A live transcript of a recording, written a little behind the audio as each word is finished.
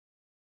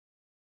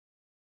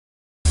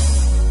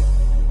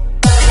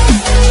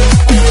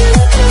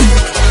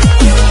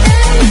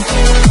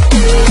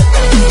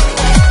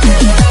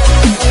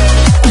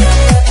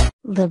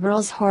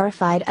Liberals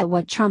horrified at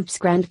what Trump's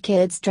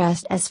grandkids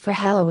dressed as for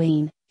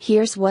Halloween.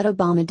 Here's what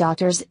Obama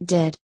daughters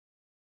did.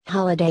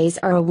 Holidays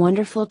are a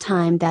wonderful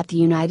time that the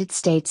United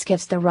States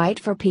gives the right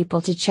for people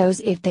to choose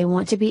if they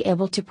want to be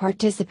able to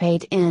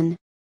participate in.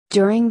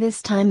 During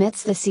this time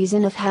it's the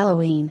season of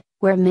Halloween,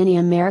 where many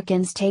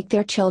Americans take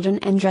their children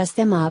and dress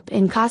them up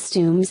in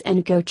costumes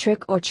and go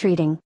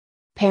trick-or-treating.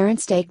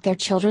 Parents take their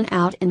children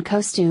out in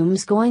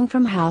costumes going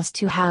from house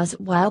to house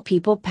while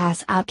people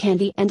pass out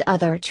candy and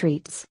other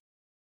treats.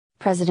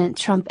 President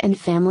Trump and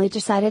family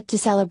decided to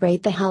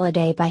celebrate the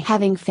holiday by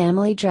having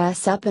family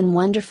dress up in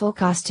wonderful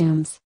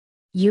costumes.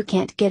 You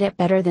can't get it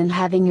better than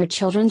having your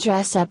children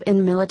dress up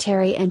in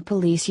military and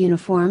police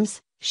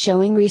uniforms,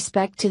 showing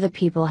respect to the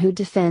people who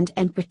defend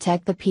and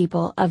protect the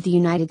people of the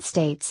United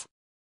States.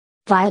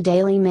 Via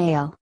Daily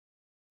Mail.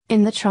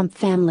 In the Trump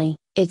family,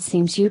 it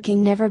seems you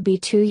can never be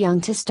too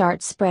young to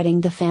start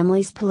spreading the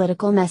family's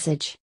political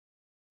message.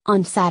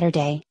 On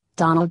Saturday,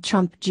 Donald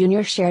Trump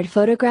Jr. shared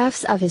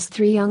photographs of his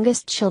three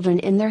youngest children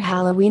in their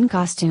Halloween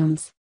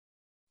costumes,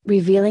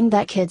 revealing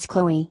that kids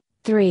Chloe,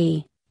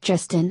 3,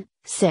 Tristan,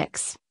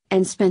 6,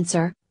 and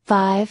Spencer,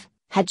 5,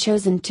 had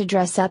chosen to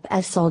dress up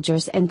as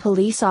soldiers and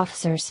police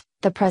officers.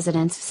 The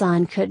president's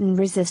son couldn't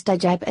resist a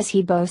jibe as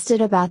he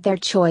boasted about their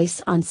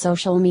choice on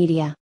social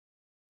media.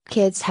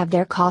 Kids have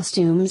their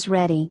costumes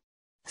ready.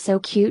 So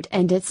cute,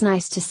 and it's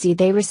nice to see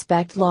they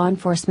respect law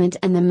enforcement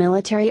and the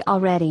military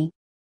already.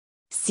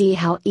 See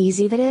how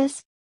easy that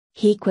is?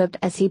 He quipped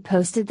as he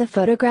posted the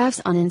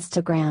photographs on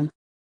Instagram.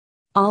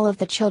 All of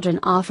the children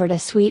offered a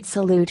sweet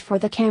salute for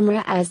the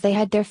camera as they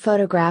had their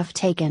photograph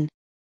taken.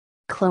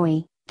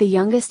 Chloe, the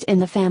youngest in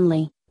the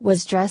family,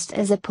 was dressed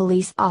as a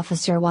police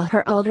officer while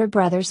her older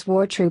brothers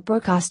wore trooper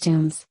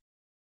costumes.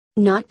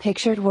 Not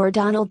pictured were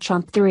Donald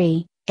Trump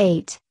 3,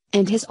 8,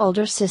 and his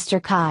older sister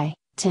Kai,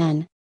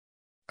 10.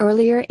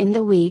 Earlier in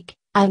the week,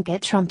 Ivanka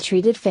Trump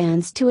treated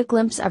fans to a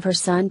glimpse of her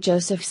son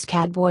Joseph's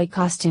cowboy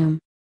costume.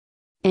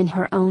 In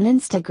her own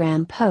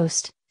Instagram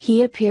post,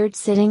 he appeared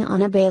sitting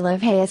on a bale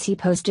of hay as he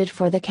posted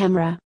for the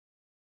camera.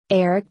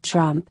 Eric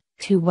Trump,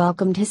 who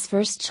welcomed his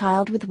first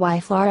child with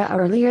wife Laura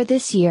earlier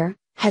this year,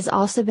 has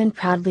also been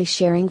proudly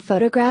sharing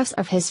photographs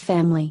of his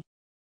family.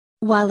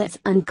 While it's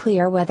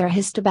unclear whether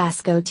his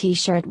Tabasco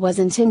t-shirt was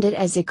intended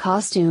as a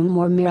costume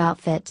or mere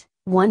outfit,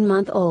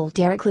 1-month-old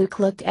Derek Luke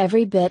looked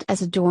every bit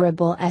as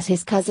adorable as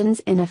his cousins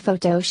in a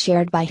photo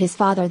shared by his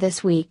father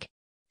this week.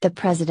 The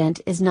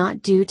president is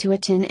not due to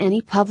attend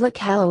any public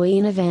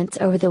Halloween events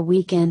over the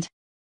weekend.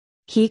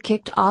 He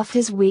kicked off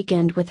his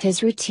weekend with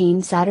his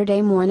routine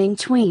Saturday morning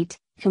tweet,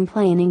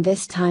 complaining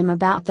this time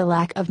about the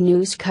lack of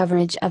news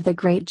coverage of the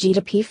great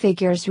GDP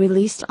figures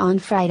released on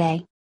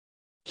Friday.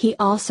 He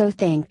also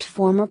thanked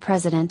former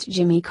President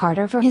Jimmy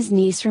Carter for his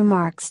nice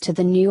remarks to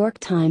the New York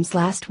Times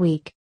last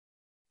week.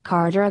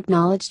 Carter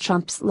acknowledged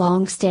Trump's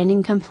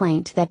long-standing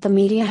complaint that the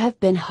media have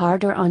been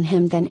harder on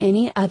him than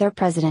any other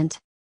president.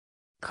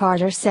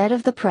 Carter said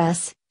of the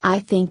press,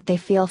 "I think they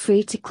feel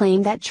free to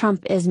claim that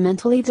Trump is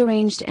mentally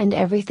deranged and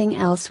everything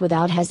else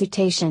without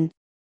hesitation."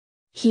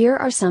 Here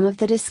are some of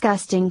the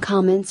disgusting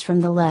comments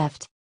from the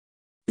left.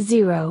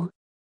 0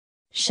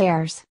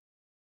 shares.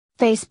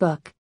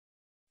 Facebook.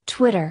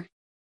 Twitter.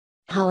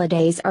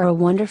 Holidays are a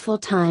wonderful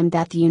time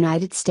that the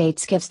United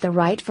States gives the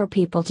right for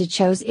people to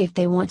choose if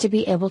they want to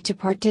be able to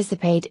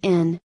participate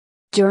in.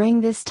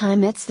 During this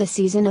time it's the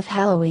season of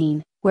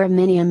Halloween, where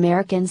many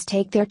Americans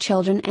take their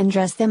children and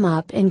dress them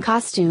up in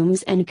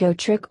costumes and go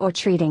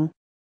trick-or-treating.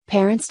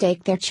 Parents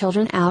take their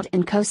children out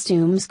in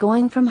costumes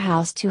going from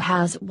house to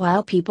house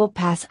while people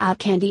pass out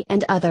candy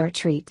and other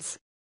treats.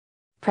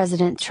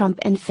 President Trump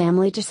and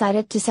family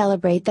decided to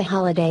celebrate the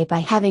holiday by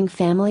having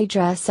family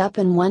dress up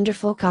in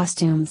wonderful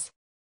costumes.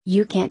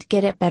 You can't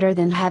get it better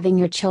than having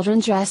your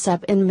children dress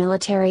up in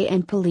military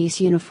and police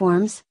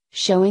uniforms,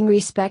 showing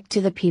respect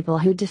to the people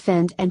who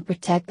defend and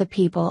protect the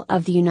people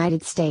of the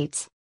United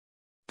States.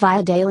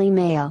 Via Daily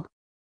Mail.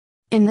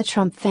 In the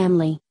Trump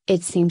family,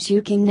 it seems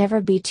you can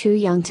never be too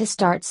young to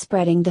start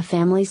spreading the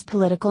family's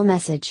political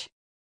message.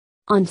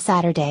 On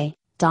Saturday,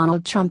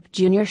 Donald Trump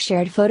Jr.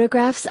 shared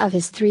photographs of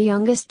his three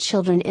youngest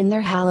children in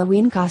their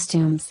Halloween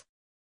costumes,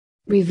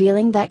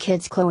 revealing that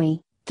kids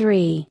Chloe,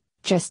 3,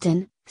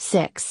 Tristan,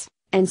 6,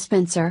 and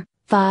Spencer,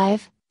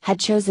 5, had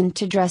chosen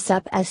to dress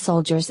up as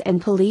soldiers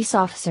and police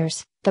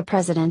officers. The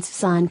president's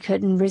son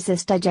couldn't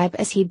resist a jibe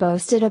as he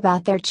boasted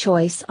about their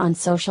choice on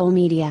social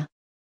media.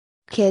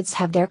 Kids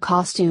have their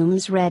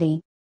costumes ready.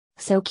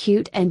 So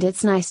cute, and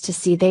it's nice to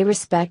see they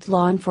respect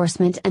law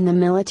enforcement and the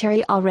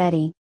military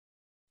already.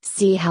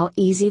 See how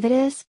easy that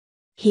is?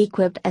 He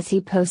quipped as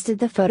he posted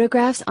the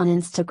photographs on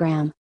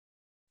Instagram.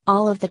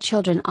 All of the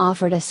children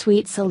offered a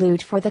sweet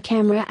salute for the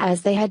camera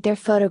as they had their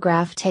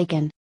photograph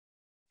taken.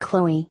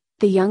 Chloe,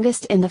 the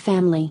youngest in the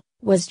family,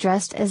 was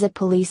dressed as a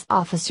police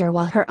officer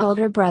while her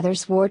older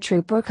brothers wore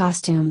trooper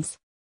costumes.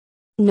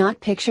 Not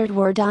pictured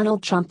were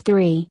Donald Trump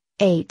 3,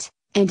 8,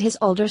 and his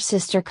older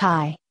sister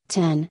Kai,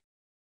 10.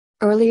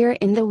 Earlier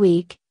in the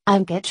week,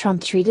 Ivanka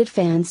Trump treated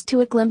fans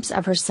to a glimpse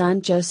of her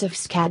son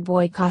Joseph's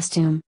cowboy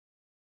costume.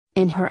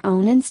 In her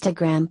own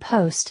Instagram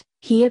post,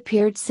 He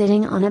appeared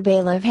sitting on a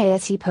bale of hay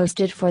as he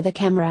posted for the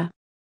camera.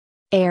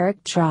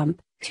 Eric Trump,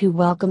 who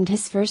welcomed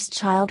his first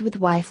child with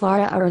wife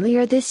Laura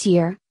earlier this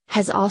year,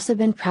 has also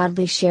been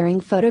proudly sharing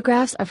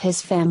photographs of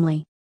his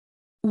family.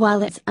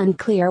 While it's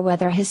unclear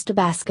whether his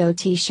Tabasco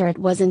t-shirt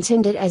was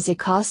intended as a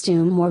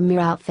costume or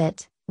mere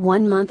outfit,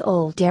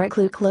 1-month-old Eric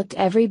Luke looked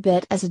every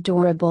bit as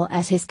adorable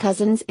as his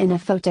cousins in a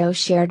photo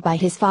shared by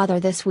his father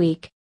this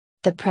week.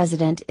 The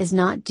president is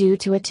not due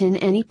to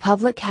attend any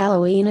public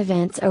Halloween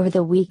events over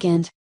the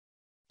weekend.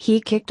 He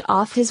kicked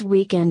off his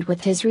weekend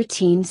with his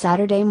routine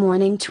Saturday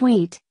morning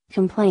tweet,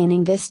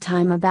 complaining this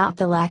time about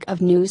the lack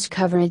of news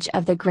coverage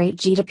of the great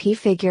GDP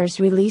figures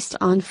released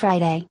on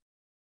Friday.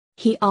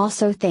 He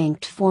also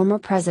thanked former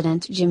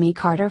President Jimmy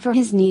Carter for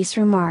his nice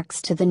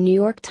remarks to the New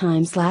York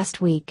Times last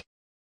week.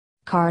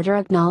 Carter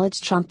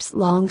acknowledged Trump's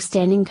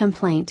long-standing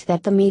complaint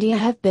that the media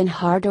have been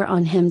harder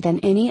on him than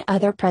any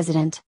other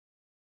president.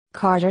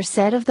 Carter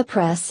said of the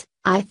press,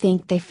 "I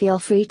think they feel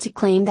free to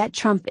claim that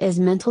Trump is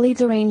mentally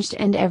deranged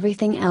and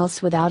everything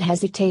else without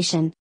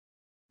hesitation."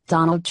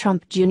 Donald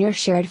Trump Jr.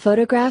 shared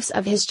photographs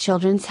of his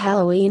children's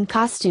Halloween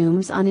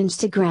costumes on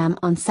Instagram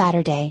on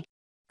Saturday.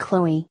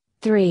 Chloe,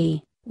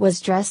 3, was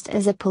dressed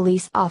as a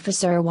police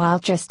officer while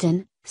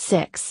Tristan,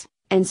 6,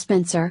 and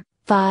Spencer,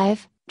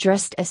 5,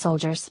 dressed as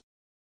soldiers.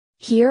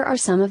 Here are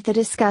some of the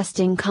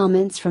disgusting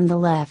comments from the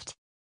left.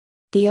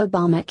 The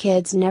Obama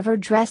kids never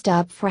dressed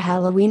up for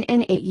Halloween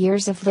in 8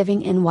 years of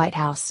living in White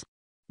House.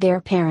 Their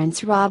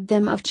parents robbed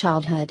them of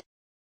childhood.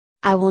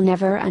 I will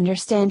never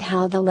understand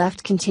how the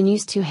left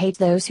continues to hate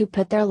those who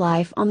put their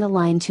life on the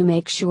line to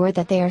make sure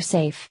that they are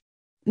safe.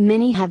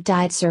 Many have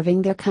died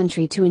serving their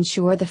country to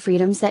ensure the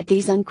freedoms that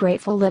these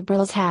ungrateful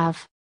liberals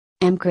have.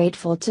 I'm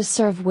grateful to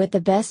serve with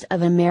the best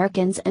of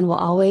Americans and will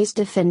always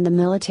defend the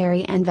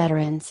military and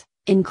veterans,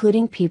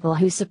 including people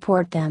who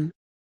support them.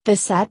 The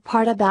sad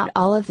part about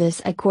all of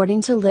this,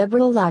 according to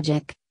liberal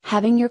logic,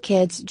 having your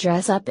kids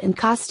dress up in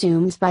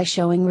costumes by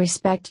showing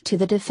respect to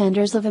the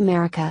defenders of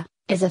America,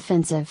 is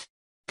offensive.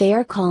 They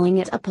are calling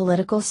it a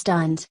political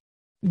stunt.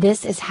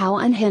 This is how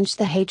unhinged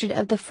the hatred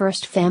of the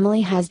first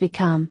family has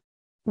become.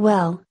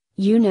 Well,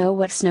 you know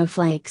what,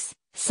 snowflakes,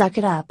 suck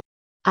it up.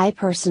 I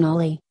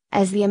personally,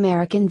 as the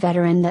American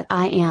veteran that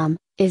I am,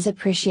 is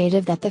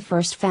appreciative that the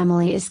first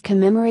family is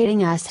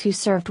commemorating us who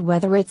served,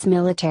 whether it's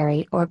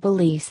military or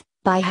police,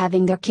 by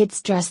having their kids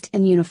dressed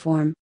in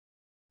uniform.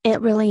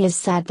 It really is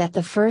sad that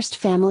the first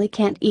family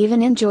can't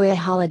even enjoy a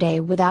holiday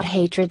without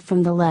hatred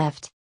from the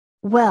left.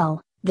 Well,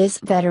 this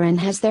veteran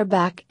has their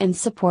back and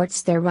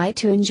supports their right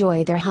to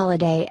enjoy their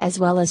holiday, as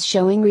well as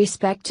showing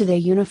respect to the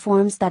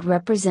uniforms that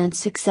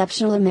represents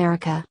exceptional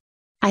America.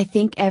 I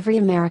think every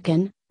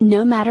American,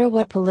 no matter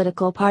what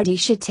political party,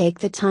 should take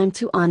the time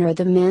to honor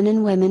the men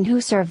and women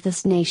who serve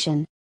this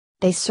nation.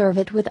 They serve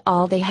it with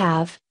all they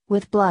have,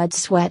 with blood,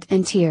 sweat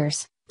and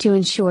tears, to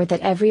ensure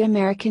that every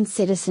American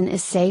citizen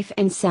is safe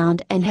and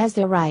sound and has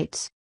their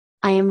rights.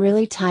 I am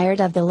really tired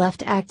of the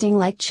left acting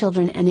like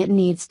children, and it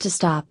needs to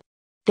stop.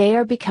 They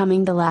are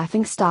becoming the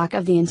laughingstock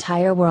of the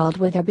entire world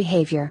with their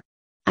behavior.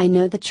 I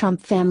know the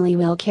Trump family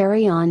will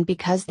carry on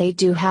because they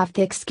do have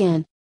thick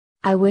skin.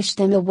 I wish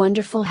them a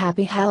wonderful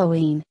happy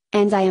Halloween,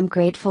 and I am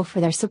grateful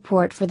for their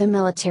support for the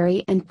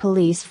military and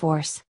police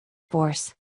force.